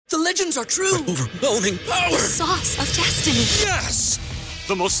The legends are true. Overwhelming power! Sauce of destiny. Yes!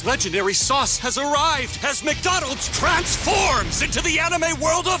 The most legendary sauce has arrived as McDonald's transforms into the anime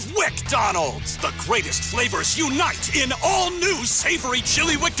world of WickDonald's. The greatest flavors unite in all new savory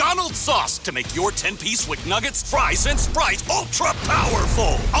chili McDonald's sauce to make your 10-piece Wick Nuggets, fries, and Sprite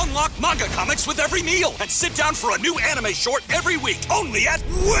ultra-powerful. Unlock manga comics with every meal and sit down for a new anime short every week only at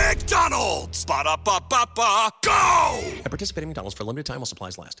WickDonald's. Ba-da-ba-ba-ba, go! At participating McDonald's for a limited time while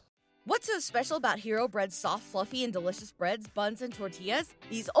supplies last. What's so special about Hero Bread's soft, fluffy, and delicious breads, buns, and tortillas?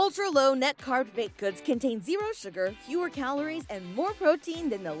 These ultra-low net-carb baked goods contain zero sugar, fewer calories, and more protein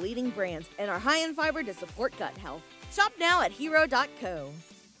than the leading brands, and are high in fiber to support gut health. Shop now at hero.co.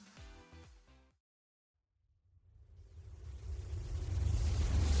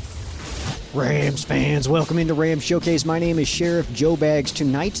 Rams fans, welcome into Rams Showcase. My name is Sheriff Joe Bags.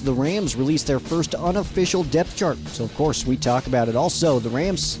 Tonight, the Rams released their first unofficial depth chart. So, of course, we talk about it. Also, the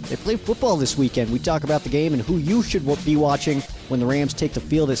Rams, they play football this weekend. We talk about the game and who you should be watching when the Rams take the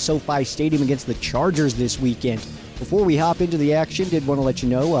field at SoFi Stadium against the Chargers this weekend. Before we hop into the action, did want to let you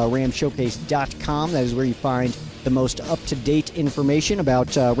know, ramshowcase.com. That is where you find the most up-to-date information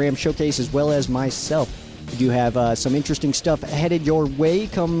about Rams Showcase as well as myself. We do have some interesting stuff headed your way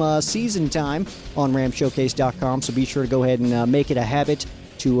come season time on ramshowcase.com, so be sure to go ahead and make it a habit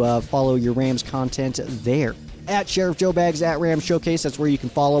to follow your Rams content there. At Sheriff Joe Bags, at Rams Showcase, that's where you can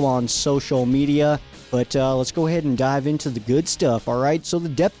follow on social media. But let's go ahead and dive into the good stuff, all right? So the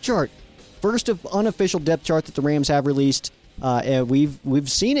depth chart, first of unofficial depth chart that the Rams have released. We've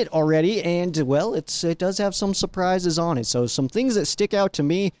seen it already, and, well, it does have some surprises on it. So some things that stick out to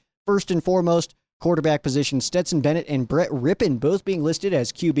me, first and foremost, quarterback position, Stetson Bennett and Brett Rippon both being listed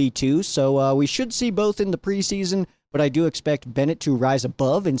as QB2, so we should see both in the preseason, but I do expect Bennett to rise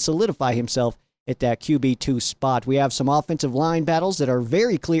above and solidify himself at that QB2 spot. We have some offensive line battles that are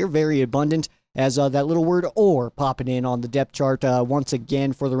very clear, very abundant, as that little word "or" popping in on the depth chart once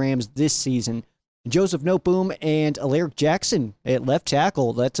again for the Rams this season. Joseph Noteboom and Alaric Jackson at left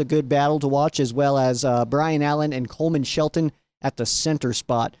tackle. That's a good battle to watch, as well as Brian Allen and Coleman Shelton at the center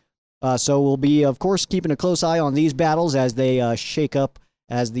spot. So we'll be, of course, keeping a close eye on these battles as they shake up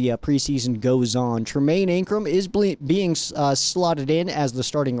as the preseason goes on. Tremaine Ankrum is being slotted in as the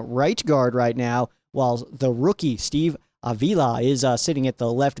starting right guard right now, while the rookie, Steve Avila, is sitting at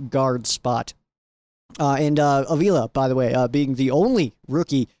the left guard spot. And Avila, by the way, being the only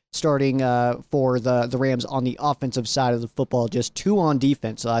rookie starting for the Rams on the offensive side of the football, just 2 on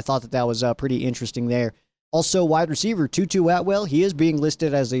defense. So I thought that was pretty interesting there. Also, wide receiver Tutu Atwell, he is being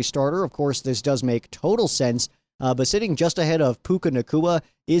listed as a starter. Of course, this does make total sense, but sitting just ahead of Puka Nacua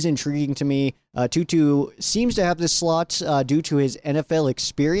is intriguing to me. Tutu seems to have this slot due to his NFL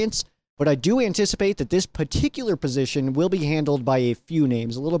experience, but I do anticipate that this particular position will be handled by a few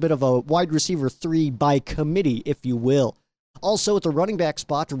names, a little bit of a wide receiver 3 by committee, if you will. Also, at the running back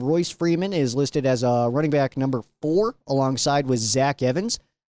spot, Royce Freeman is listed as running back number 4, alongside with Zach Evans.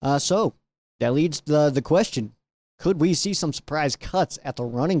 So that leads to the question, could we see some surprise cuts at the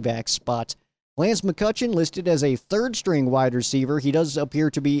running back spot? Lance McCutcheon listed as a third-string wide receiver. He does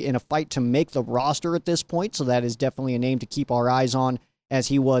appear to be in a fight to make the roster at this point, so that is definitely a name to keep our eyes on, as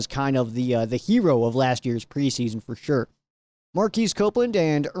he was kind of the hero of last year's preseason for sure. Marquise Copeland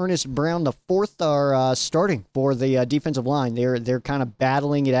and Ernest Brown IV are starting for the defensive line. They're kind of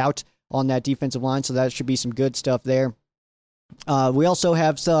battling it out on that defensive line, so that should be some good stuff there. We also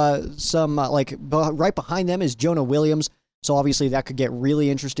have some right behind them is Jonah Williams, so obviously that could get really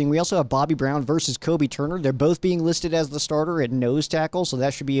interesting. We also have Bobby Brown versus Kobe Turner. They're both being listed as the starter at nose tackle, so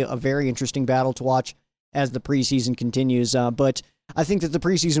that should be a very interesting battle to watch as the preseason continues. But I think that the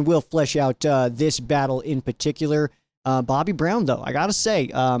preseason will flesh out this battle in particular. Bobby Brown, though, I gotta say,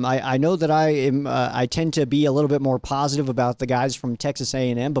 I know that I tend to be a little bit more positive about the guys from Texas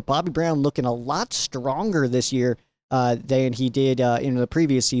A&M, but Bobby Brown looking a lot stronger this year than he did in the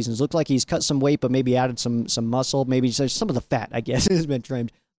previous seasons. Looked like he's cut some weight, but maybe added some muscle. Maybe some of the fat, I guess, has been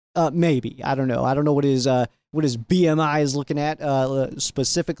trimmed. Maybe. I don't know. I don't know what his BMI is looking at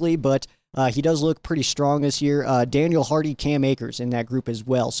specifically, but he does look pretty strong this year. Daniel Hardy, Cam Akers in that group as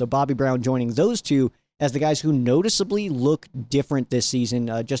well. So Bobby Brown joining those two as the guys who noticeably look different this season,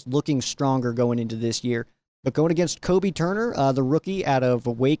 just looking stronger going into this year. But going against Kobe Turner, the rookie out of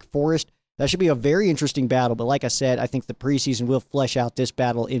Wake Forest, that should be a very interesting battle, but like I said, I think the preseason will flesh out this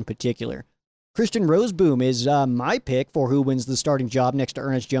battle in particular. Christian Roseboom is my pick for who wins the starting job next to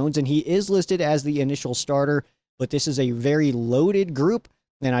Ernest Jones, and he is listed as the initial starter, but this is a very loaded group,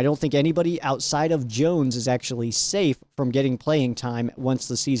 and I don't think anybody outside of Jones is actually safe from getting playing time once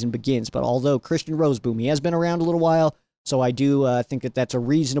the season begins. But although Christian Roseboom, he has been around a little while, So I do think that that's a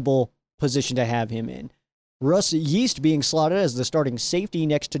reasonable position to have him in. Russ Yeast being slotted as the starting safety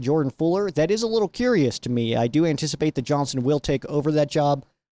next to Jordan Fuller, that is a little curious to me. I do anticipate that Johnson will take over that job,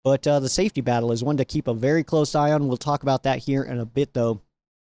 but the safety battle is one to keep a very close eye on. We'll talk about that here in a bit, though.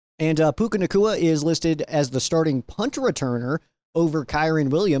 And Puka Nacua is listed as the starting punt returner over Kyron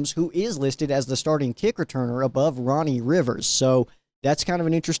Williams, who is listed as the starting kick returner above Ronnie Rivers. So that's kind of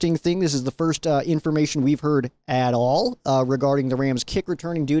an interesting thing. This is the first information we've heard at all regarding the Rams' kick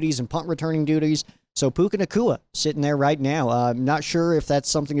returning duties and punt returning duties. So Puka Nacua sitting there right now. I'm not sure if that's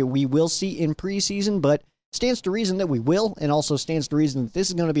something that we will see in preseason, but stands to reason that we will, and also stands to reason that this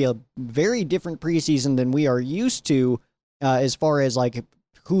is going to be a very different preseason than we are used to as far as like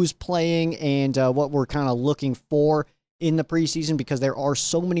who's playing and what we're kind of looking for in the preseason, because there are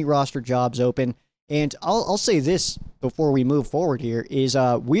so many roster jobs open. And I'll say this before we move forward here is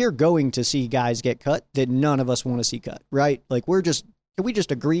we're going to see guys get cut that none of us want to see cut, right? Like can we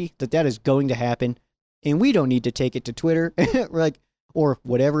just agree that that is going to happen? And we don't need to take it to Twitter, like, or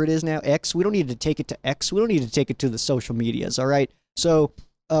whatever it is now, X. We don't need to take it to X. We don't need to take it to the social medias, all right? So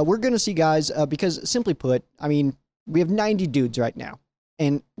we're going to see guys, because simply put, I mean, we have 90 dudes right now,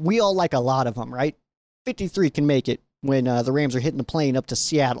 and we all like a lot of them, right? 53 can make it when the Rams are hitting the plane up to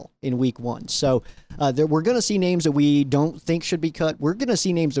Seattle in week 1. So we're going to see names that we don't think should be cut. We're going to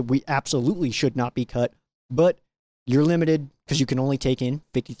see names that we absolutely should not be cut, but you're limited because you can only take in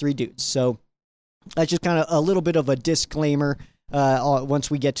 53 dudes. So that's just kind of a little bit of a disclaimer once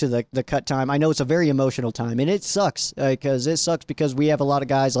we get to the cut time. I know it's a very emotional time, and it sucks because we have a lot of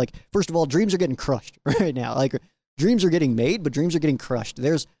guys, like, first of all, dreams are getting crushed right now. Like, dreams are getting made, but dreams are getting crushed.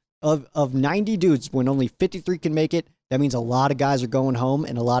 There's of 90 dudes, when only 53 can make it, that means a lot of guys are going home,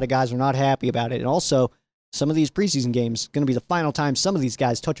 and a lot of guys are not happy about it. And also, some of these preseason games going to be the final time some of these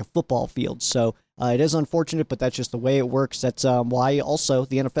guys touch a football field. So it is unfortunate, but that's just the way it works. That's why also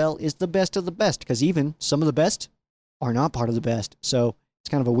the NFL is the best of the best, because even some of the best are not part of the best. So it's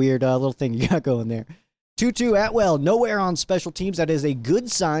kind of a weird little thing you got going there. Tutu Atwell, nowhere on special teams. That is a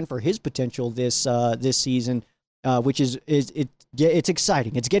good sign for his potential this season, which is it's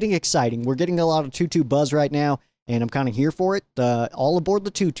exciting. It's getting exciting. We're getting a lot of Tutu buzz right now, and I'm kind of here for it. All aboard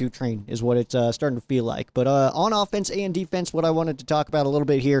the Tutu train is what it's starting to feel like. But on offense and defense, what I wanted to talk about a little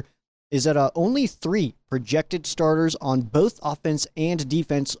bit here is that only 3 projected starters on both offense and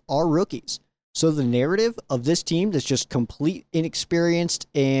defense are rookies. So the narrative of this team that's just complete inexperienced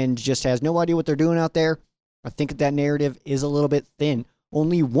and just has no idea what they're doing out there, I think that narrative is a little bit thin.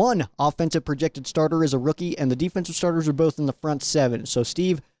 Only 1 offensive projected starter is a rookie, and the defensive starters are both in the front 7. So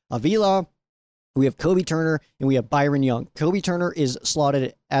Steve Avila, we have Kobe Turner, and we have Byron Young. Kobe Turner is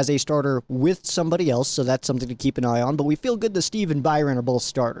slotted as a starter with somebody else, so that's something to keep an eye on. But we feel good that Steve and Byron are both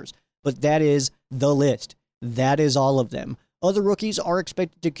starters. But that is the list. That is all of them. Other rookies are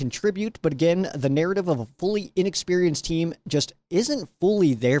expected to contribute, but again, the narrative of a fully inexperienced team just isn't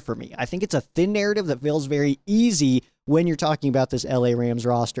fully there for me. I think it's a thin narrative that feels very easy when you're talking about this LA Rams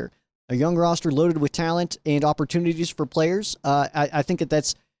roster. A young roster loaded with talent and opportunities for players. I think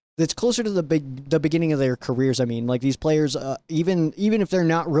that's closer to the beginning of their careers. I mean, like, these players, even if they're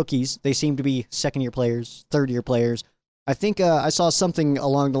not rookies, they seem to be second-year players, third-year players. I think I saw something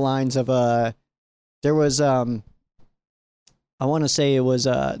along the lines of there was I want to say it was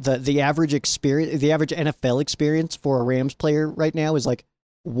the average experience, the average NFL experience for a Rams player right now is like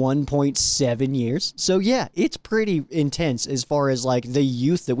 1.7 years. So yeah, it's pretty intense as far as like the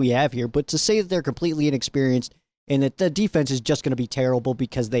youth that we have here. But to say that they're completely inexperienced and that the defense is just going to be terrible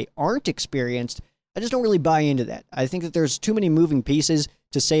because they aren't experienced, I just don't really buy into that. I think that there's too many moving pieces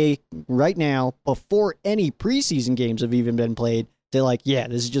to say right now, before any preseason games have even been played, they're like, yeah,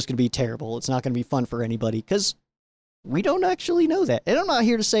 this is just going to be terrible. It's not going to be fun for anybody, because we don't actually know that. And I'm not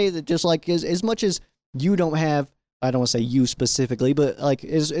here to say that just like as much as you don't have, I don't want to say you specifically, but like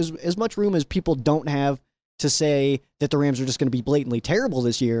as much room as people don't have to say that the Rams are just going to be blatantly terrible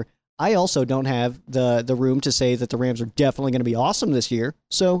this year, I also don't have the room to say that the Rams are definitely going to be awesome this year.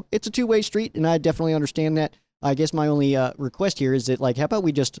 So it's a two-way street, and I definitely understand that. I guess my only request here is that, like, how about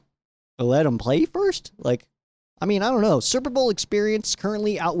we just let them play first? Like, I mean, I don't know. Super Bowl experience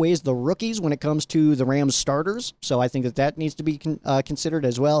currently outweighs the rookies when it comes to the Rams starters, so I think that needs to be considered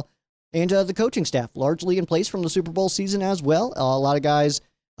as well. And the coaching staff, largely in place from the Super Bowl season as well. A lot of guys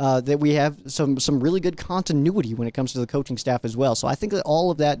that we have some really good continuity when it comes to the coaching staff as well. So I think that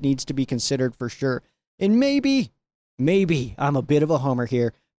all of that needs to be considered for sure. And maybe I'm a bit of a homer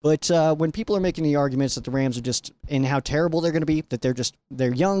here, but when people are making the arguments that the Rams are just, and how terrible they're going to be, that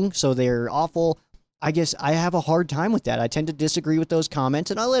they're young, so they're awful, I guess I have a hard time with that. I tend to disagree with those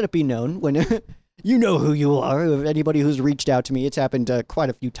comments, and I'll let it be known when You know who you are. Anybody who's reached out to me, it's happened quite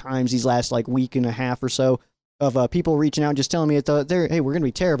a few times these last like week and a half or so of people reaching out and just telling me hey, we're going to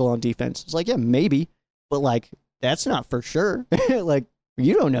be terrible on defense. It's like, yeah, maybe, but like, that's not for sure. Like,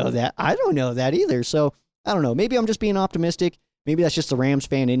 you don't know that. I don't know that either. So I don't know. Maybe I'm just being optimistic. Maybe that's just the Rams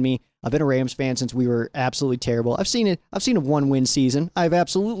fan in me. I've been a Rams fan since we were absolutely terrible. I've seen a 1-win season. I've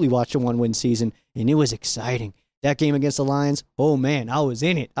absolutely watched a 1-win season, and it was exciting. That game against the Lions, oh man, I was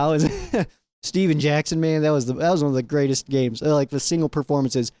in it. I was Steven Jackson, man. That was one of the greatest games, like the single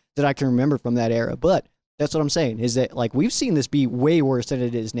performances that I can remember from that era. But that's what I'm saying, is that like we've seen this be way worse than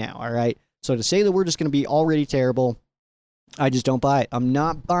it is now. All right, so to say that we're just going to be already terrible, I just don't buy it. I'm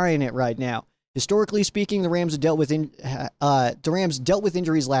not buying it right now. Historically speaking, the Rams dealt with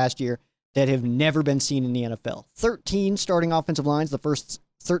injuries last year that have never been seen in the NFL. 13 starting offensive lines the first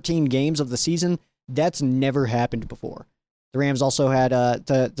 13 games of the season. That's never happened before. The Rams also had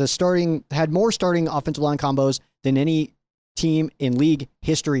had more starting offensive line combos than any team in league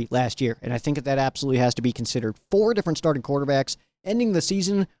history last year, and I think that absolutely has to be considered. 4 different starting quarterbacks ending the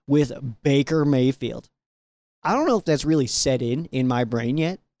season with Baker Mayfield. I don't know if that's really set in my brain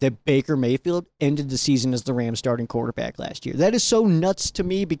yet, that Baker Mayfield ended the season as the Rams starting quarterback last year. That is so nuts to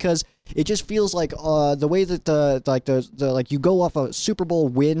me because it just feels like the way that you go off a Super Bowl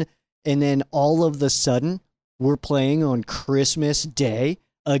win and then all of the sudden we're playing on Christmas Day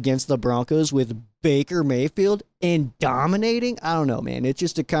against the Broncos with Baker Mayfield and dominating. I don't know, man. It's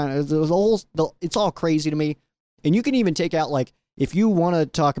just a kind of it's all crazy to me. And you can even take out like, if you want to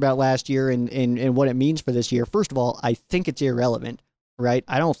talk about last year and what it means for this year, first of all, I think it's irrelevant, right?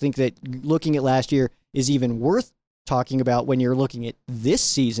 I don't think that looking at last year is even worth talking about when you're looking at this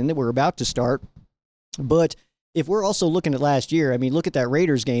season that we're about to start. But if we're also looking at last year, I mean, look at that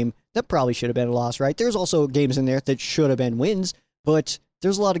Raiders game. That probably should have been a loss, right? There's also games in there that should have been wins, but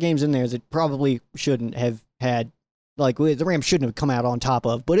there's a lot of games in there that probably shouldn't have had, like the Rams shouldn't have come out on top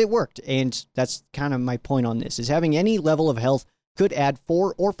of, but it worked. And that's kind of my point on this, is having any level of health could add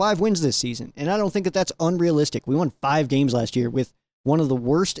 4 or 5 wins this season. And I don't think that that's unrealistic. We won 5 games last year with one of the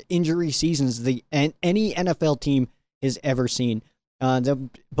worst injury seasons any NFL team has ever seen.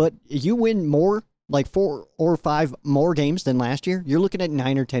 But you win more, like 4 or 5 more games than last year, you're looking at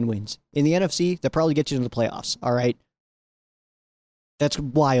 9 or 10 wins. In the NFC, that probably gets you into the playoffs, all right? That's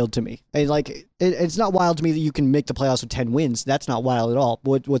wild to me. It's not wild to me that you can make the playoffs with 10 wins. That's not wild at all.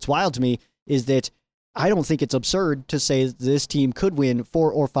 What's wild to me is that I don't think it's absurd to say that this team could win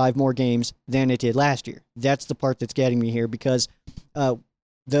 4 or 5 more games than it did last year. That's the part that's getting me here, because the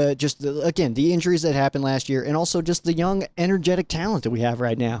injuries that happened last year, and also just the young, energetic talent that we have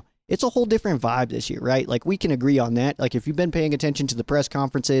right now. It's a whole different vibe this year, right? Like, we can agree on that. Like, if you've been paying attention to the press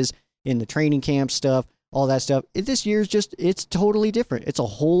conferences, in the training camp stuff, all that stuff, this year's it's totally different. It's a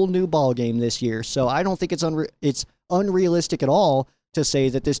whole new ball game this year. So I don't think it's unrealistic at all to say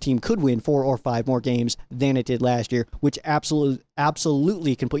that this team could win 4 or 5 more games than it did last year, which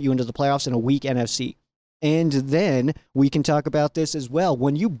absolutely can put you into the playoffs in a weak NFC. And then we can talk about this as well.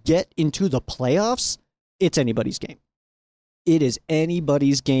 When you get into the playoffs, it's anybody's game. It is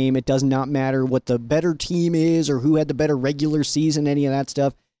anybody's game. It does not matter what the better team is or who had the better regular season, any of that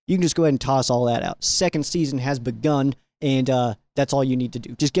stuff. You can just go ahead and toss all that out. Second season has begun, and that's all you need to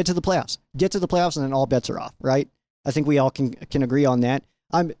do. Just get to the playoffs. Get to the playoffs, and then all bets are off, right? I think we all can agree on that.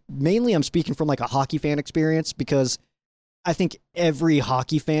 I'm speaking from like a hockey fan experience, because I think every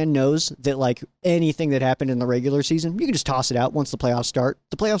hockey fan knows that like anything that happened in the regular season, you can just toss it out once the playoffs start.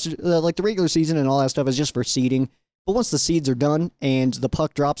 The playoffs, like the regular season and all that stuff, is just for seeding. But once the seeds are done and the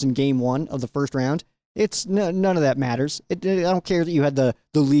puck drops in game 1 of the first round, it's none of that matters. I don't care that you had the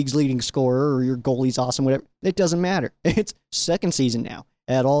league's leading scorer or your goalie's awesome, whatever. It doesn't matter. It's second season now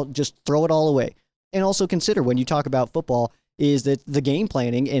at all. Just throw it all away. And also consider, when you talk about football, is that the game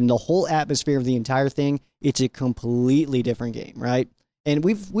planning and the whole atmosphere of the entire thing, it's a completely different game, right? And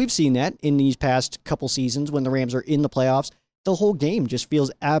we've seen that in these past couple seasons when the Rams are in the playoffs. The whole game just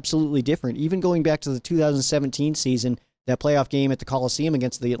feels absolutely different. Even going back to the 2017 season, that playoff game at the Coliseum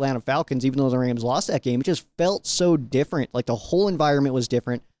against the Atlanta Falcons, even though the Rams lost that game, it just felt so different. Like the whole environment was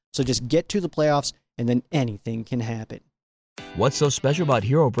different. So just get to the playoffs, and then anything can happen. What's so special about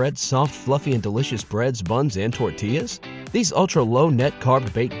Hero Bread's soft, fluffy, and delicious breads, buns, and tortillas? These ultra-low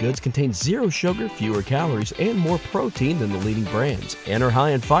net-carb baked goods contain 0 sugar, fewer calories, and more protein than the leading brands, and are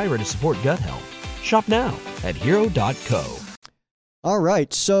high in fiber to support gut health. Shop now at hero.co. All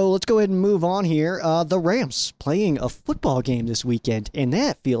right, so let's go ahead and move on here. The Rams playing a football game this weekend, and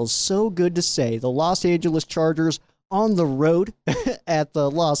that feels so good to say. The Los Angeles Chargers on the road at the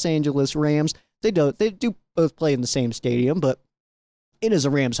Los Angeles Rams. They do both play in the same stadium, but it is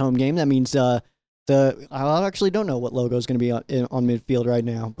a Rams home game. That means I actually don't know what logo is going to be on midfield right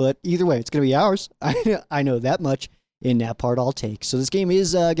now, but either way, it's going to be ours. I know that much. In that part, I'll take. So this game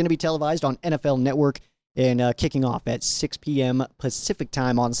is going to be televised on NFL Network and kicking off at 6 p.m. Pacific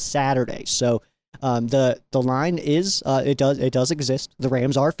time on Saturday. So the line is it does exist. The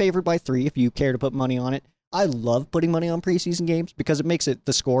Rams are favored by 3 if you care to put money on it. I love putting money on preseason games because it makes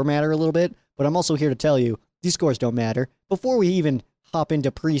the score matter a little bit. But I'm also here to tell you these scores don't matter. Before we even hop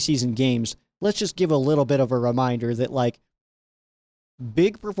into preseason games, let's just give a little bit of a reminder that like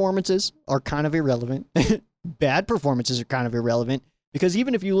big performances are kind of irrelevant. Bad performances are kind of irrelevant because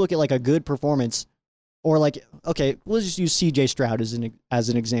even if you look at like a good performance or like, okay, we'll just use CJ Stroud as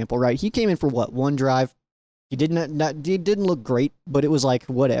an example, right? He came in for what, one drive? He didn't look great, but it was like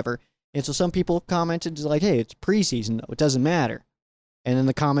whatever. And so some people commented like, hey, it's preseason though, it doesn't matter. And then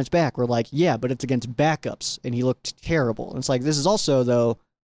the comments back were like, yeah, but it's against backups and he looked terrible. And it's like, this is also though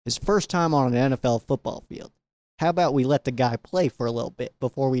his first time on an NFL football field. How about we let the guy play for a little bit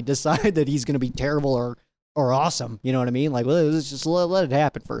before we decide that he's going to be terrible or awesome, you know what I mean? Like, well, let's just let it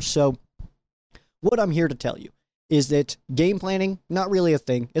happen first. So what I'm here to tell you is that game planning, not really a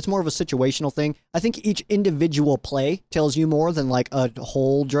thing. It's more of a situational thing. I think each individual play tells you more than like a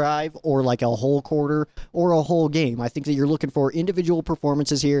whole drive or like a whole quarter or a whole game. I think that you're looking for individual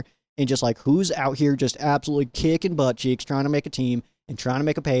performances here and just like who's out here just absolutely kicking butt cheeks, trying to make a team and trying to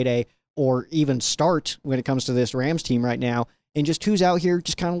make a payday or even start when it comes to this Rams team right now. And just who's out here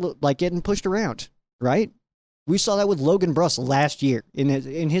just kind of like getting pushed around, right? We saw that with Logan Bruss last year. In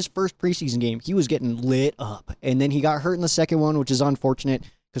his first preseason game, he was getting lit up. And then he got hurt in the second one, which is unfortunate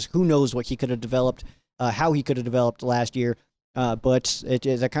because who knows what he could have developed, how he could have developed last year. But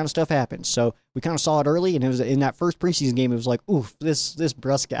that kind of stuff happens. So we kind of saw it early, and it was in that first preseason game, it was like, oof, this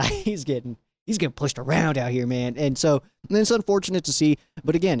Bruss guy, he's getting pushed around out here, man. And so it's unfortunate to see.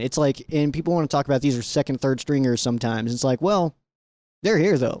 But again, it's like, and people want to talk about these are second, third stringers sometimes. It's like, well, they're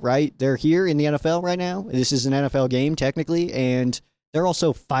here, though, right? They're here in the NFL right now. This is an NFL game, technically, and they're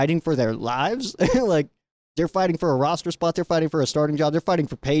also fighting for their lives. Like, they're fighting for a roster spot. They're fighting for a starting job. They're fighting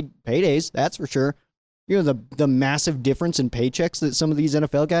for paydays, that's for sure. You know, the massive difference in paychecks that some of these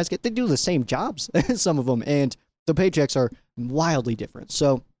NFL guys get. They do the same jobs, some of them, and the paychecks are wildly different.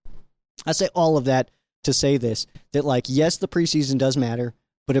 So I say all of that to say this, that, like, yes, the preseason does matter,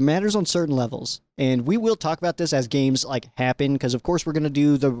 but it matters on certain levels. And we will talk about this as games like happen, because of course we're going to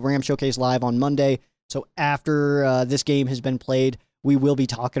do the Ram Showcase live on Monday. So after this game has been played, we will be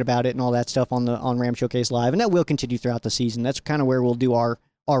talking about it and all that stuff on Ram Showcase Live, and that will continue throughout the season. That's kind of where we'll do our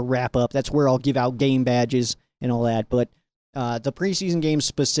wrap up. That's where I'll give out game badges and all that. But the preseason games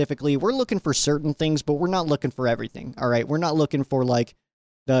specifically, we're looking for certain things, but we're not looking for everything. All right, we're not looking for like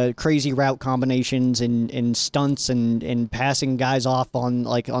the crazy route combinations and stunts and passing guys off on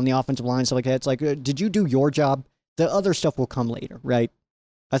the offensive line, stuff like that. It's like, did you do your job? The other stuff will come later, right?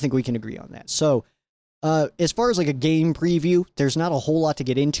 I think we can agree on that. So as far as like a game preview, there's not a whole lot to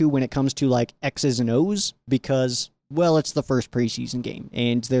get into when it comes to like X's and O's because, well, it's the first preseason game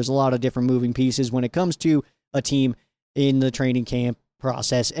and there's a lot of different moving pieces when it comes to a team in the training camp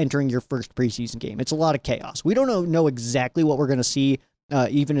process entering your first preseason game. It's a lot of chaos. We don't know exactly what we're going to see.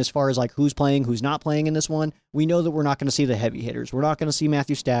 Even as far as like who's playing, who's not playing in this one, we know that we're not going to see the heavy hitters. We're not going to see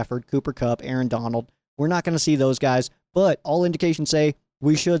Matthew Stafford, Cooper Kupp, Aaron Donald. We're not going to see those guys, but all indications say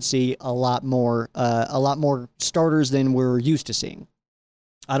we should see a lot more starters than we're used to seeing.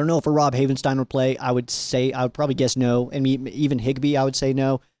 I don't know if a Rob Havenstein would play. I would probably guess no, and even Higbee, I would say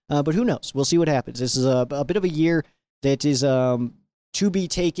no. But who knows? We'll see what happens. This is a bit of a year that is to be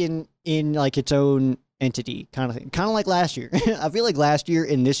taken in like its own entity kind of thing, kind of like last year. I feel like last year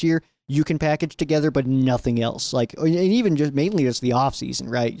and this year you can package together, but nothing else. Like, and even just mainly just the off season,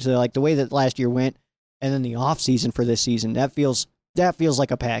 right? So like the way that last year went, and then the off season for this season, that feels like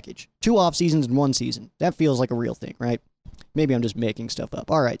a package. 2 off seasons in 1 season. That feels like a real thing, right? Maybe I'm just making stuff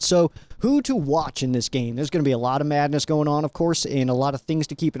up. All right, so who to watch in this game? There's going to be a lot of madness going on, of course, and a lot of things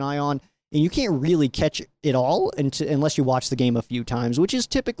to keep an eye on. And you can't really catch it all unless you watch the game a few times, which is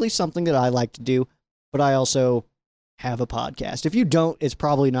typically something that I like to do. But I also have a podcast. If you don't, it's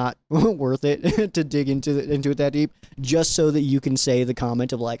probably not worth it to dig into it that deep, just so that you can say the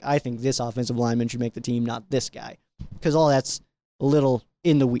comment of like, I think this offensive lineman should make the team, not this guy. Because all that's a little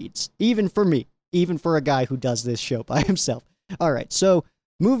in the weeds, even for me, even for a guy who does this show by himself. All right, so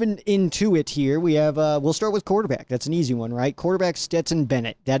moving into it here, we have, we'll start with quarterback. That's an easy one, right? Quarterback Stetson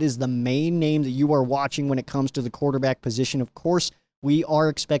Bennett. That is the main name that you are watching when it comes to the quarterback position. Of course, we are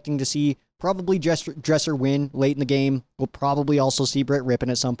expecting to see probably Dresser win late in the game. We'll probably also see Brett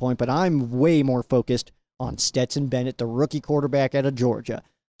Rippon at some point, but I'm way more focused on Stetson Bennett, the rookie quarterback out of Georgia.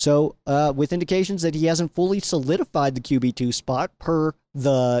 So with indications that he hasn't fully solidified the QB2 spot per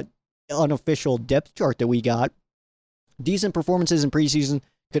the unofficial depth chart that we got, decent performances in preseason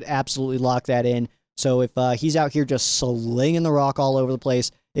could absolutely lock that in. So if he's out here just slinging the rock all over the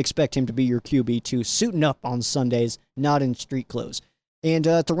place, expect him to be your QB2, suiting up on Sundays, not in street clothes. And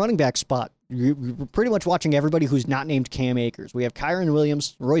at the running back spot, you're pretty much watching everybody who's not named Cam Akers. We have Kyron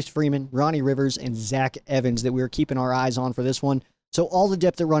Williams, Royce Freeman, Ronnie Rivers, and Zach Evans that we're keeping our eyes on for this one. So all the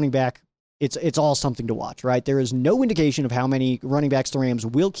depth at running back, it's all something to watch, right? There is no indication of how many running backs the Rams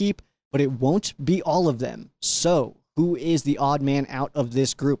will keep, but it won't be all of them. So who is the odd man out of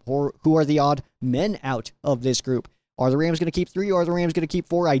this group? Or who are the odd men out of this group? Are the Rams going to keep 3? Or are the Rams going to keep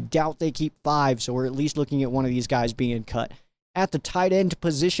 4? I doubt they keep 5, so we're at least looking at one of these guys being cut. At the tight end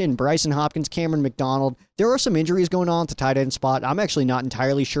position, Bryson Hopkins, Cameron McDonald. There are some injuries going on at the tight end spot. I'm actually not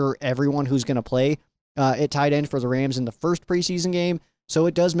entirely sure everyone who's going to play at tight end for the Rams in the first preseason game, so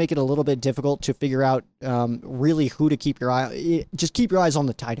it does make it a little bit difficult to figure out really who to keep your eye. Just keep your eyes on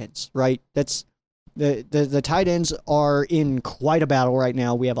the tight ends, right? That's the tight ends are in quite a battle right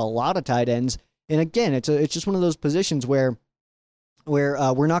now. We have a lot of tight ends, and again, it's just one of those positions where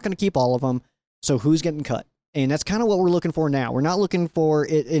we're not going to keep all of them. So who's getting cut? And that's kind of what we're looking for now. We're not looking for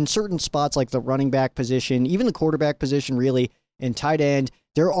it in certain spots like the running back position, even the quarterback position, really, and tight end.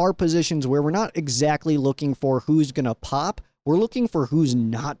 There are positions where we're not exactly looking for who's going to pop. We're looking for who's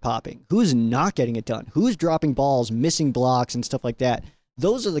not popping, who's not getting it done, who's dropping balls, missing blocks, and stuff like that.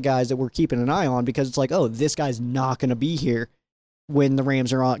 Those are the guys that we're keeping an eye on because it's like, oh, this guy's not going to be here when the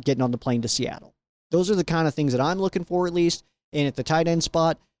Rams are getting on the plane to Seattle. Those are the kind of things that I'm looking for, at least. And at the tight end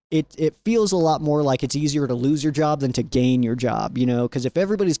spot, it feels a lot more like it's easier to lose your job than to gain your job, you know, because if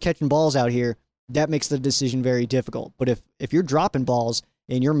everybody's catching balls out here, that makes the decision very difficult. But if you're dropping balls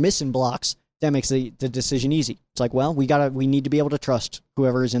and you're missing blocks, that makes the decision easy. It's like, well, we need to be able to trust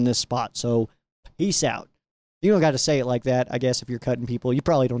whoever is in this spot. So peace out. You don't got to say it like that, I guess, if you're cutting people. You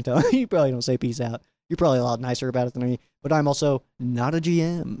probably don't say peace out. You're probably a lot nicer about it than me. But I'm also not a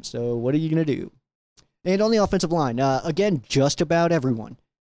GM, so what are you going to do? And on the offensive line, again, just about everyone.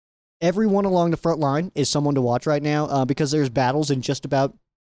 Everyone along the front line is someone to watch right now because there's battles in just about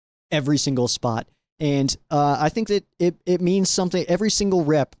every single spot. And I think that it means something. Every single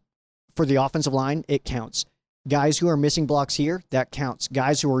rep for the offensive line, it counts. Guys who are missing blocks here, that counts.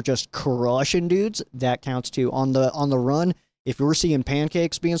 Guys who are just crushing dudes, that counts too. On the run, if we're seeing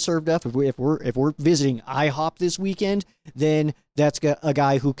pancakes being served up, if we're visiting IHOP this weekend, then that's a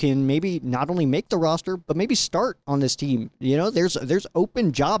guy who can maybe not only make the roster, but maybe start on this team. You know, there's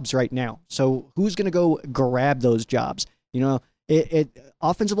open jobs right now. So who's going to go grab those jobs? You know,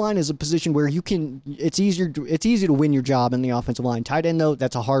 offensive line is a position where it's easy to win your job in the offensive line. Tight end, though,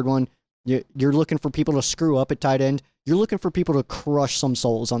 that's a hard one. You're looking for people to screw up at tight end. You're looking for people to crush some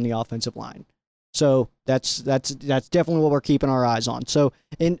souls on the offensive line. So that's definitely what we're keeping our eyes on. So,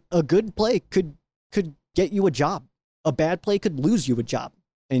 and a good play could get you a job. A bad play could lose you a job.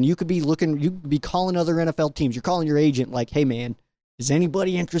 And you could be calling other NFL teams. You're calling your agent like, hey man, is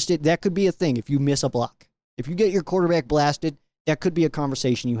anybody interested? That could be a thing if you miss a block. If you get your quarterback blasted, that could be a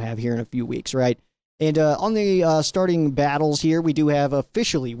conversation you have here in a few weeks, right? And on the starting battles here, we do have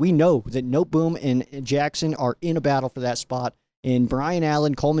officially, we know that Noteboom and Jackson are in a battle for that spot. And Brian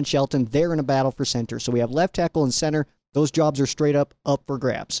Allen, Coleman Shelton, they're in a battle for center. So we have left tackle and center. Those jobs are straight up for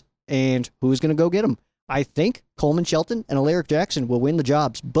grabs. And who's going to go get them? I think Coleman Shelton and Alaric Jackson will win the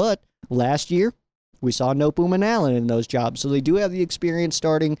jobs. But last year, we saw Noteboom and Allen in those jobs. So they do have the experience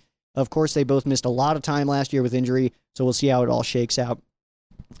starting. Of course, they both missed a lot of time last year with injury. So we'll see how it all shakes out.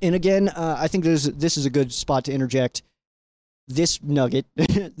 And again, I think this is a good spot to interject this nugget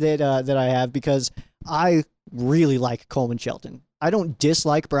that I have because I really like Coleman Shelton. I don't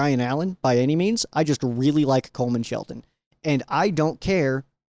dislike Brian Allen by any means. I just really like Coleman Shelton. And I don't care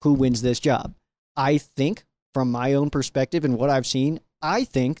who wins this job. I think, from my own perspective and what I've seen, I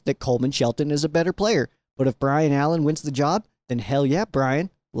think that Coleman Shelton is a better player. But if Brian Allen wins the job, then hell yeah, Brian.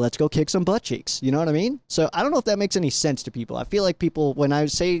 Let's go kick some butt cheeks. You know what I mean? So I don't know if that makes any sense to people. I feel like people, when I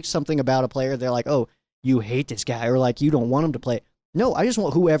say something about a player, they're like, oh, you hate this guy, or like you don't want him to play. No, I just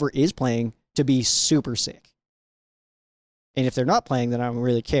want whoever is playing to be super sick. And if they're not playing, then I don't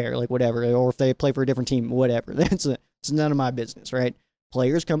really care, like whatever. Or if they play for a different team, whatever. It's none of my business, right?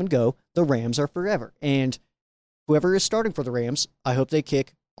 Players come and go. The Rams are forever. And whoever is starting for the Rams, I hope they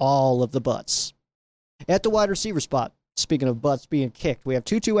kick all of the butts. At the wide receiver spot, speaking of butts being kicked, we have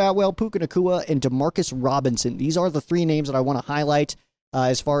Tutu Atwell, Puka Nacua, and Demarcus Robinson. These are the three names that I want to highlight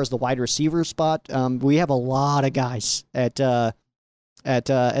as far as the wide receiver spot. We have a lot of guys at the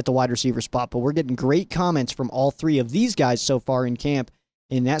wide receiver spot, but we're getting great comments from all three of these guys so far in camp.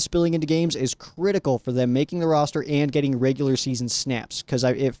 And that spilling into games is critical for them making the roster and getting regular season snaps, because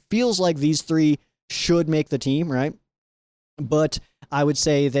it feels like these three should make the team, right? But I would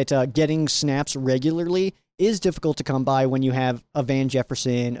say that getting snaps regularly is difficult to come by when you have a Van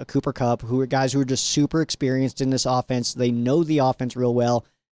Jefferson, a Cooper Kupp, who are guys who are just super experienced in this offense. They know the offense real well.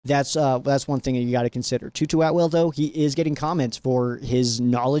 That's one thing that you got to consider. Tutu Atwell, though, he is getting comments for his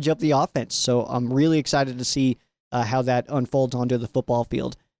knowledge of the offense. So I'm really excited to see how that unfolds onto the football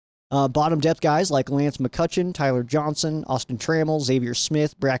field. Bottom depth guys like Lance McCutcheon, Tyler Johnson, Austin Trammell, Xavier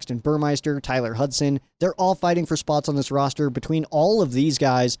Smith, Braxton Burmeister, Tyler Hudson, they're all fighting for spots on this roster. Between all of these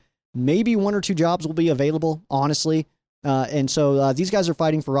guys, maybe one or two jobs will be available, honestly. And so these guys are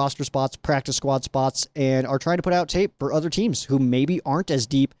fighting for roster spots, practice squad spots, and are trying to put out tape for other teams who maybe aren't as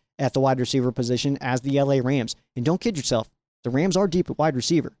deep at the wide receiver position as the LA Rams. And don't kid yourself, the Rams are deep at wide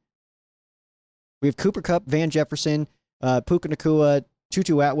receiver. We have Cooper Kupp, Van Jefferson, Puka Nacua,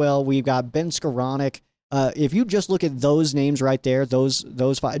 Tutu Atwell. We've got Ben Skoranek. If you just look at those names right there, those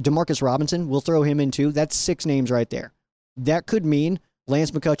five, Demarcus Robinson, we'll throw him in too. That's 6 names right there. That could mean Lance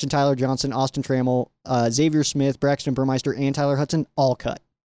McCutcheon, Tyler Johnson, Austin Trammell, Xavier Smith, Braxton Burmeister, and Tyler Hudson all cut.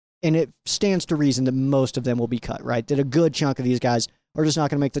 And it stands to reason that most of them will be cut, right? That a good chunk of these guys are just not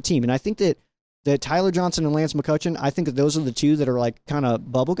going to make the team. And I think that Tyler Johnson and Lance McCutcheon, I think that those are the two that are like kind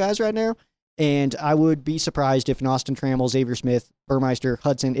of bubble guys right now. And I would be surprised if Austin Trammell, Xavier Smith, Burmeister,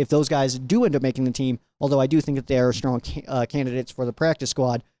 Hudson, if those guys do end up making the team, although I do think that they are strong candidates for the practice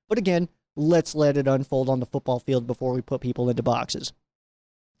squad. But again, let's let it unfold on the football field before we put people into boxes.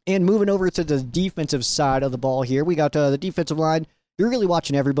 And moving over to the defensive side of the ball here, we got the defensive line. You're really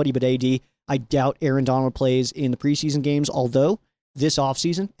watching everybody but AD. I doubt Aaron Donald plays in the preseason games, although this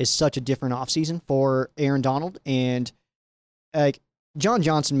offseason is such a different offseason for Aaron Donald. And John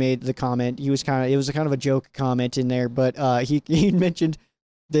Johnson made the comment. It was kind of a joke comment in there, but he mentioned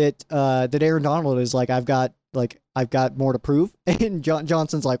that Aaron Donald is like, I've got more to prove, and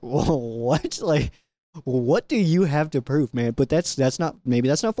Johnson's like, whoa, what? Like, what do you have to prove, man? But that's not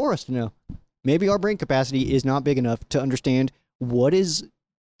for us to know. Maybe our brain capacity is not big enough to understand what is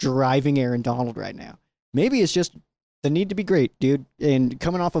driving Aaron Donald right now. Maybe it's just the need to be great, dude. And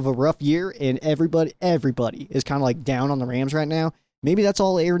coming off of a rough year, and everybody is kind of like down on the Rams right now. Maybe that's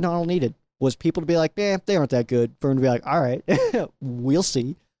all Aaron Donald needed, was people to be like, they aren't that good, for him to be like, all right, we'll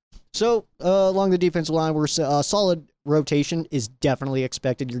see. So along the defensive line, we're solid rotation is definitely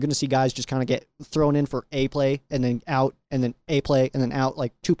expected. You're going to see guys just kind of get thrown in for a play and then out, and then a play and then out,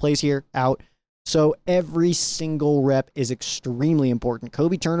 like 2 plays here, out. So every single rep is extremely important.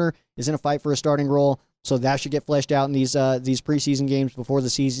 Kobe Turner is in a fight for a starting role, so that should get fleshed out in these preseason games before the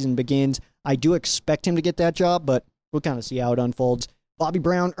season begins. I do expect him to get that job, but we'll kind of see how it unfolds. Bobby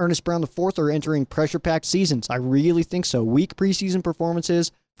Brown, Ernest Brown IV are entering pressure-packed seasons. I really think so. Weak preseason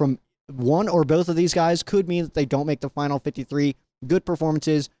performances from one or both of these guys could mean that they don't make the final 53. Good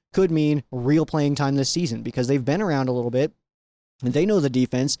performances could mean real playing time this season, because they've been around a little bit and they know the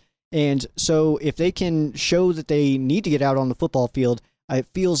defense. And so if they can show that they need to get out on the football field, it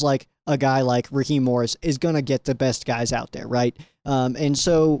feels like a guy like Raheem Morris is going to get the best guys out there, right? And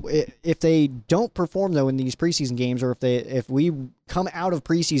so if they don't perform, though, in these preseason games, or if we come out of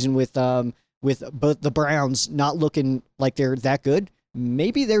preseason with both the Browns not looking like they're that good,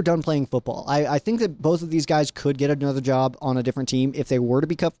 maybe they're done playing football. I think that both of these guys could get another job on a different team if they were to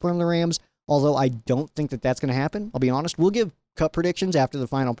be cut from the Rams, although I don't think that that's going to happen. I'll be honest. We'll give cut predictions after the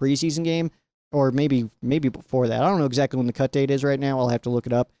final preseason game, or maybe before that. I don't know exactly when the cut date is right now. I'll have to look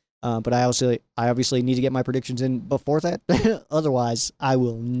it up. But I obviously need to get my predictions in before that. Otherwise, I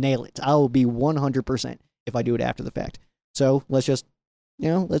will nail it. I will be 100% if I do it after the fact. So let's just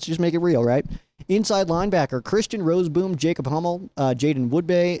make it real, right? Inside linebacker, Christian Roseboom, Jacob Hummel, Jaden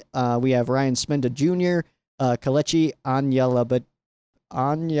Woodbay. We have Ryan Smenda Jr., Kalechi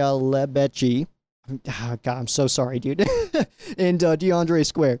Anyalebechi. Oh, God, I'm so sorry, dude. And DeAndre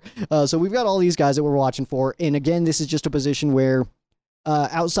Square. So we've got all these guys that we're watching for. And again, this is just a position where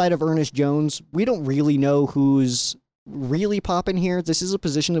outside of Ernest Jones, we don't really know who's really popping here. This is a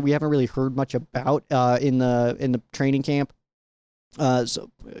position that we haven't really heard much about in the training camp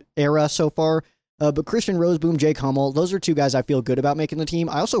era so far. But Christian Roseboom, Jake Hummel, those are 2 guys I feel good about making the team.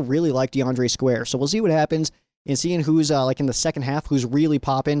 I also really like DeAndre Square. So we'll see what happens and seeing who's like in the second half, who's really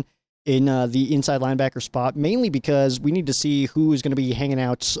popping in the inside linebacker spot, mainly because we need to see who is going to be hanging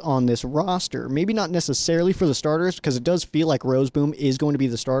out on this roster. Maybe not necessarily for the starters, because it does feel like Roseboom is going to be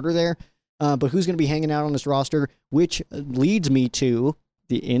the starter there, but who's going to be hanging out on this roster, which leads me to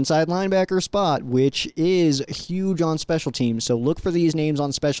the inside linebacker spot, which is huge on special teams. So look for these names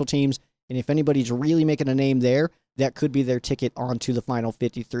on special teams, and if anybody's really making a name there, that could be their ticket onto the final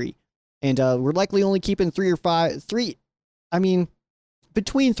 53. And we're likely only keeping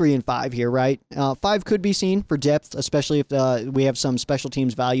between 3 and 5 here, right? 5 could be seen for depth, especially if we have some special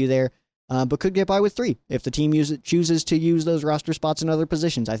teams value there, but could get by with 3 if the team chooses to use those roster spots in other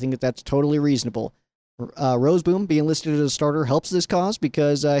positions. I think that's totally reasonable. Roseboom being listed as a starter helps this cause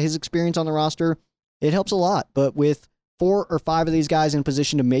because his experience on the roster, it helps a lot. But with 4 or 5 of these guys in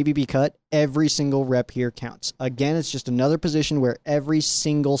position to maybe be cut, every single rep here counts. Again, it's just another position where every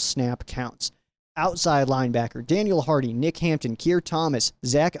single snap counts. Outside linebacker, Daniel Hardy, Nick Hampton, Keir Thomas,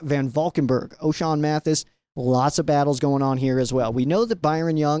 Zach Van Valkenburg, O'Shawn Mathis. Lots of battles going on here as well. We know that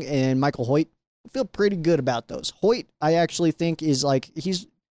Byron Young and Michael Hoyt feel pretty good about those. Hoyt, I actually think, is like, he's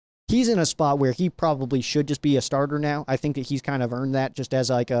in a spot where he probably should just be a starter now. I think that he's kind of earned that just as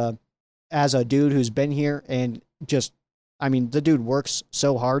a dude who's been here and just, the dude works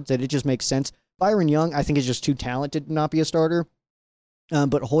so hard that it just makes sense. Byron Young, I think, is just too talented to not be a starter.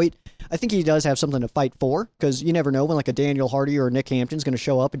 But Hoyt, I think he does have something to fight for because you never know when like a Daniel Hardy or a Nick Hampton's going to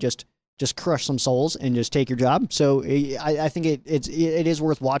show up and just crush some souls and just take your job. So I think it is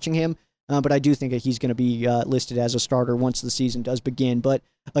worth watching him. But I do think that he's going to be listed as a starter once the season does begin. But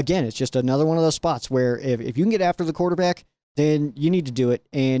again, it's just another one of those spots where if you can get after the quarterback, then you need to do it,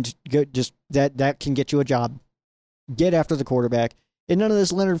 and that can get you a job. Get after the quarterback, and none of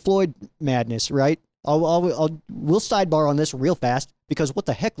this Leonard Floyd madness, right? We'll sidebar on this real fast because what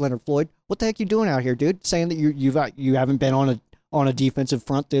the heck, Leonard Floyd? What the heck you doing out here, dude? Saying that you haven't been on a defensive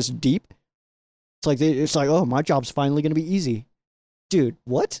front this deep? It's like oh, my job's finally going to be easy, dude.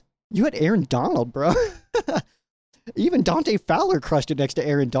 What? You had Aaron Donald, bro. Even Dante Fowler crushed it next to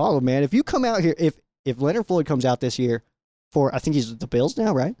Aaron Donald, man. If you come out here, if Leonard Floyd comes out this year for, I think he's with the Bills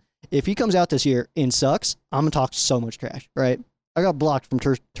now, right? If he comes out this year and sucks, I'm going to talk so much trash, right? I got blocked from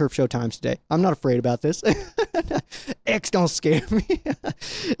Turf Show Times today. I'm not afraid about this. X don't scare me.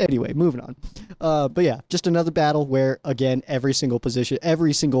 Anyway, moving on. But yeah, just another battle where, again, every single position,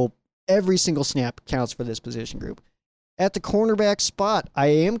 every single snap counts for this position group. At the cornerback spot, I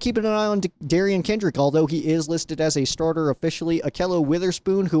am keeping an eye on Darian Kendrick, although he is listed as a starter officially. Akello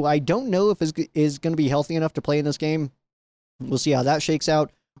Witherspoon, who I don't know if is going to be healthy enough to play in this game. We'll see how that shakes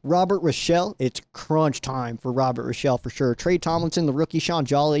out. Robert Rochelle, it's crunch time for Robert Rochelle for sure. Trey Tomlinson, the rookie. Sean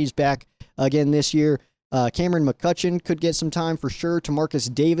Jolly's back again this year. Cameron McCutcheon could get some time for sure.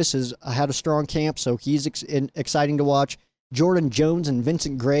 Tamarcus Davis has had a strong camp, so he's exciting to watch. Jordan Jones and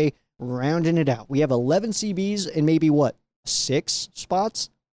Vincent Gray rounding it out. We have 11 CBs and maybe 6 spots?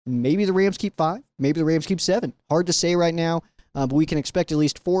 Maybe the Rams keep 5. Maybe the Rams keep 7. Hard to say right now, but we can expect at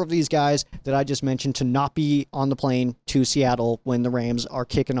least 4 of these guys that I just mentioned to not be on the plane to Seattle when the Rams are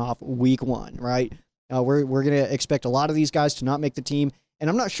kicking off week 1, right? We're going to expect a lot of these guys to not make the team, and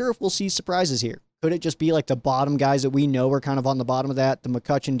I'm not sure if we'll see surprises here. Could it just be like the bottom guys that we know are kind of on the bottom of that, the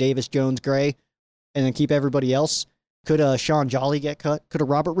McCutcheon, Davis, Jones, Gray, and then keep everybody else? Could Sean Jolly get cut? Could a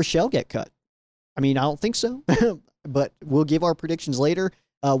Robert Rochelle get cut? I don't think so, but we'll give our predictions later.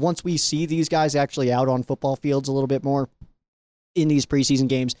 Once we see these guys actually out on football fields a little bit more in these preseason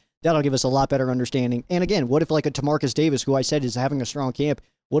games, that'll give us a lot better understanding. And again, what if like a Tamarcus Davis, who I said is having a strong camp,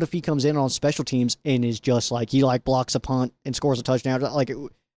 what if he comes in on special teams and is just like, he blocks a punt and scores a touchdown?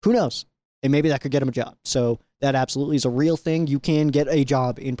 Who knows? And maybe that could get him a job. So that absolutely is a real thing. You can get a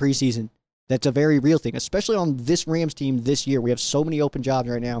job in preseason. That's a very real thing, especially on this Rams team this year. We have so many open jobs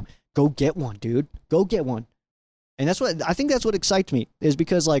right now. Go get one, dude. Go get one. And that's what excites me, is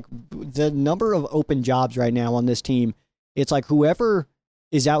because the number of open jobs right now on this team, it's like whoever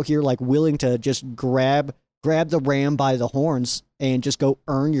is out here willing to just grab the ram by the horns and just go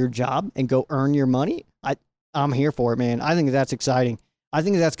earn your job and go earn your money. I'm here for it, man. I think that's exciting. I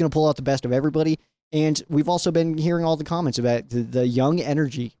think that's going to pull out the best of everybody. And we've also been hearing all the comments about the young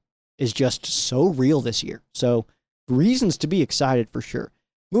energy is just so real this year. So reasons to be excited for sure.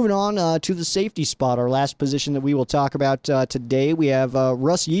 Moving on to the safety spot, our last position that we will talk about today. We have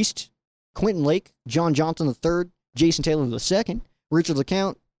Russ Yeast, Quentin Lake, John Johnson III, Jason Taylor II, Richard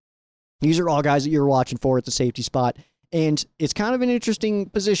LeCount. These are all guys that you're watching for at the safety spot. And it's kind of an interesting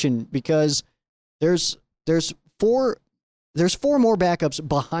position because there's 4 more backups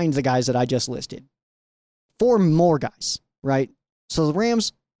behind the guys that I just listed. 4 more guys, right? So the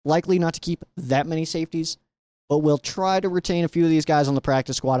Rams likely not to keep that many safeties, but we'll try to retain a few of these guys on the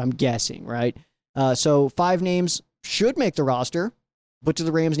practice squad, I'm guessing, right? So 5 names should make the roster, but do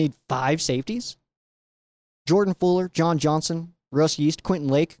the Rams need 5 safeties? Jordan Fuller, John Johnson, Russ Yeast, Quentin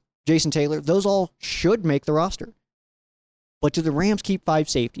Lake, Jason Taylor, those all should make the roster. But do the Rams keep 5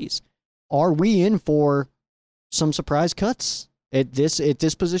 safeties? Are we in for some surprise cuts at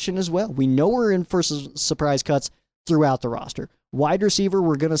this position as well? We know we're in for some surprise cuts throughout the roster. Wide receiver,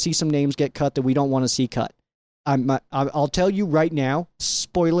 we're going to see some names get cut that we don't want to see cut. I'll tell you right now,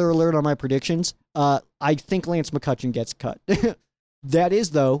 spoiler alert on my predictions, I think Lance McCutcheon gets cut. That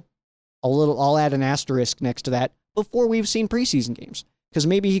is, though, I'll add an asterisk next to that, before we've seen preseason games. Because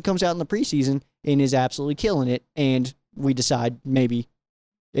maybe he comes out in the preseason and is absolutely killing it, and we decide maybe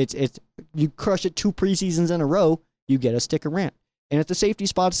it's you crush it 2 preseasons in a row, you get a stick around. And at the safety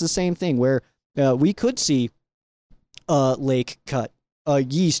spot, it's the same thing, where we could see Lake cut,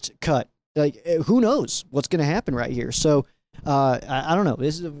 Yeast cut. Like, who knows what's going to happen right here? So, I don't know.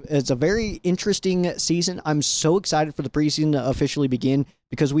 It's a very interesting season. I'm so excited for the preseason to officially begin,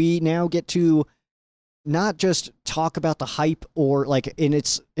 because we now get to not just talk about the hype and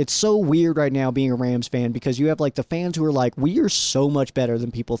it's so weird right now being a Rams fan, because you have like the fans who are like, we are so much better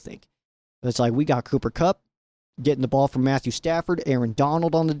than people think. It's like, we got Cooper Kupp getting the ball from Matthew Stafford, Aaron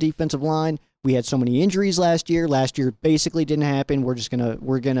Donald on the defensive line. We had so many injuries last year. Last year basically didn't happen.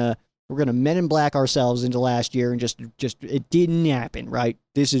 We're gonna Men in Black ourselves into last year, and just it didn't happen, right?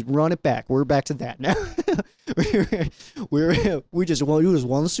 This is run it back. We're back to that now. we just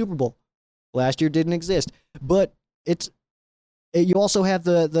won the Super Bowl. Last year didn't exist, but you also have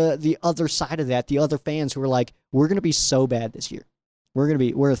the other side of that, the other fans who are like, we're gonna be so bad this year. We're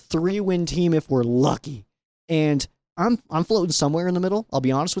a 3-win team if we're lucky, and I'm floating somewhere in the middle. I'll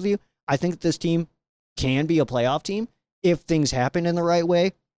be honest with you. I think this team can be a playoff team if things happen in the right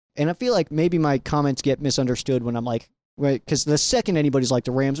way. And I feel like maybe my comments get misunderstood when I'm like, right, because the second anybody's like,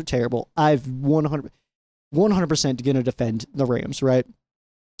 the Rams are terrible, I've 100% going to defend the Rams, right?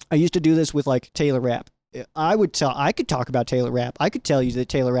 I used to do this with like Taylor Rapp. I could talk about Taylor Rapp. I could tell you that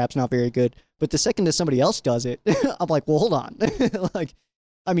Taylor Rapp's not very good, but the second that somebody else does it, I'm like, well, hold on.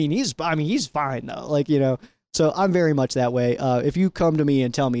 He's fine though. Like, you know, so I'm very much that way. If you come to me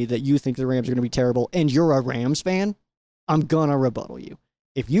and tell me that you think the Rams are going to be terrible and you're a Rams fan, I'm going to rebuttal you.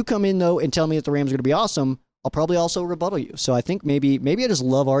 If you come in, though, and tell me that the Rams are going to be awesome, I'll probably also rebuttal you. So I think maybe I just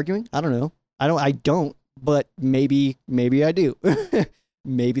love arguing. I don't know. I don't, but maybe I do.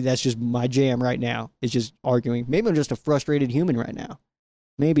 Maybe that's just my jam right now. It's just arguing. Maybe I'm just a frustrated human right now.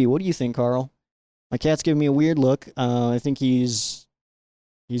 Maybe. What do you think, Carl? My cat's giving me a weird look. I think he's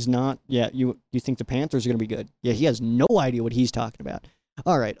not. Yeah, you think the Panthers are going to be good. Yeah, he has no idea what he's talking about.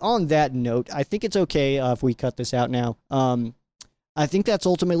 All right, on that note, I think it's okay if we cut this out now. I think that's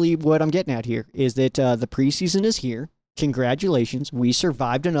ultimately what I'm getting at here, is that the preseason is here. Congratulations. We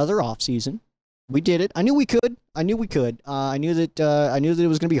survived another offseason. We did it. I knew we could. I knew that it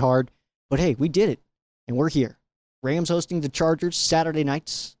was going to be hard. But hey, we did it. And we're here. Rams hosting the Chargers Saturday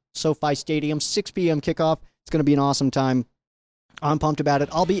nights, SoFi Stadium, 6 p.m. kickoff. It's going to be an awesome time. I'm pumped about it.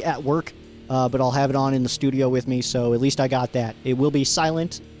 I'll be at work, but I'll have it on in the studio with me, so at least I got that. It will be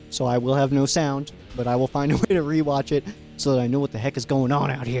silent, so I will have no sound, but I will find a way to rewatch it so that I know what the heck is going on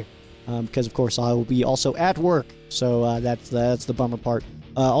out here. Because, of course, I will be also at work, so that's the bummer part.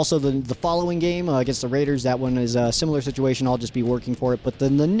 Also, the following game against the Raiders, that one is a similar situation. I'll just be working for it. But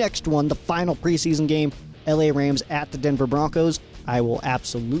then the next one, the final preseason game, LA Rams at the Denver Broncos, I will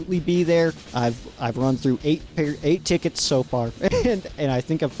absolutely be there. I've run through eight tickets so far, and I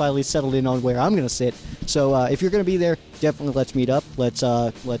think I've finally settled in on where I'm going to sit. So if you're going to be there, definitely let's meet up.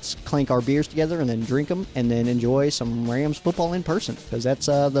 Let's clank our beers together and then drink them and then enjoy some Rams football in person, because that's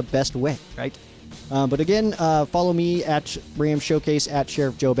the best way, right? But again, follow me at Rams Showcase, at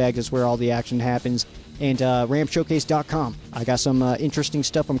Sheriff Joe Bags is where all the action happens. And ramshowcase.com. I got some interesting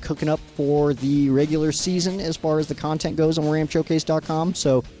stuff I'm cooking up for the regular season as far as the content goes on ramshowcase.com.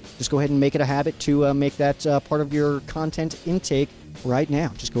 So just go ahead and make it a habit to make that part of your content intake right now.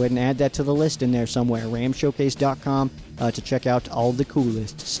 Just go ahead and add that to the list in there somewhere, ramshowcase.com, to check out all the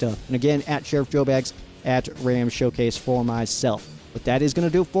coolest stuff. And again, at Sheriff Joe Bags, at Rams Showcase for myself. But that is going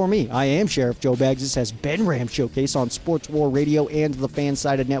to do it for me. I am Sheriff Joe Bags. This has been Rams Showcase on Sports War Radio and the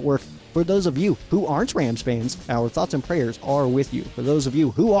Fansided Network. For those of you who aren't Rams fans, our thoughts and prayers are with you. For those of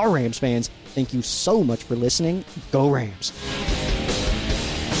you who are Rams fans, thank you so much for listening. Go Rams.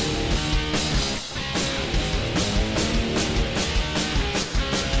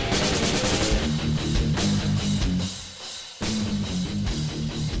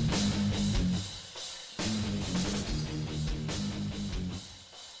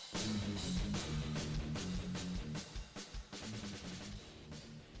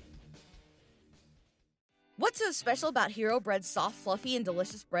 What's so special about Hero Bread's soft, fluffy, and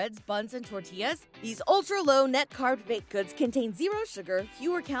delicious breads, buns, and tortillas? These ultra-low net-carb baked goods contain zero sugar,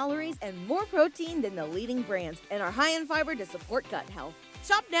 fewer calories, and more protein than the leading brands, and are high in fiber to support gut health.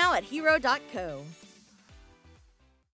 Shop now at hero.co.